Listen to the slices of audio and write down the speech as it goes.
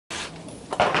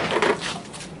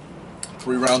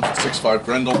3 rounds with 6.5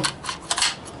 Grendel.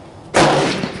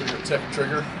 Triggertech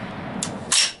trigger.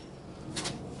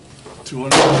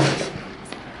 200.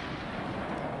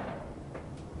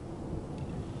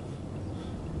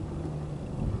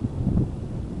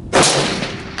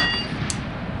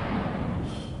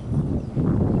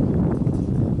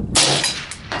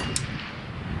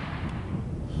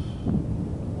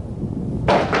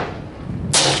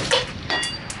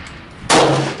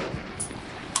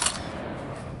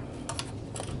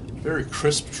 Very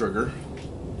crisp trigger.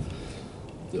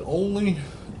 The only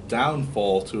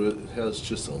downfall to it has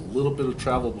just a little bit of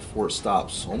travel before it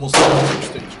stops, almost like a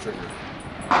 2-stage trigger.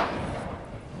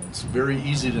 It's very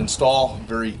easy to install,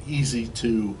 very easy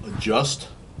to adjust.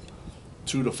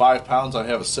 2 to 5 pounds. I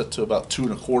have it set to about 2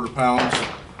 1/4 pounds.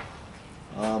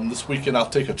 This weekend I'll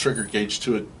take a trigger gauge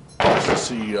to it to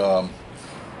see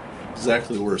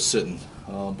exactly where it's sitting.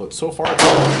 But so far it's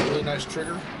a really nice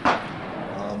trigger.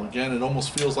 Again, it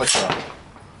almost feels like a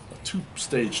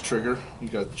 2-stage trigger. You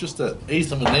got just that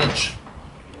 1/8 of an inch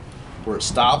where it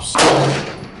stops,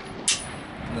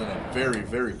 and then a very,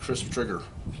 very crisp trigger.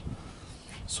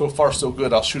 So far so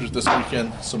good. I'll shoot it this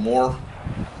weekend some more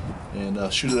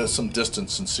and shoot it at some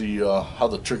distance and see how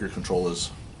the trigger control is.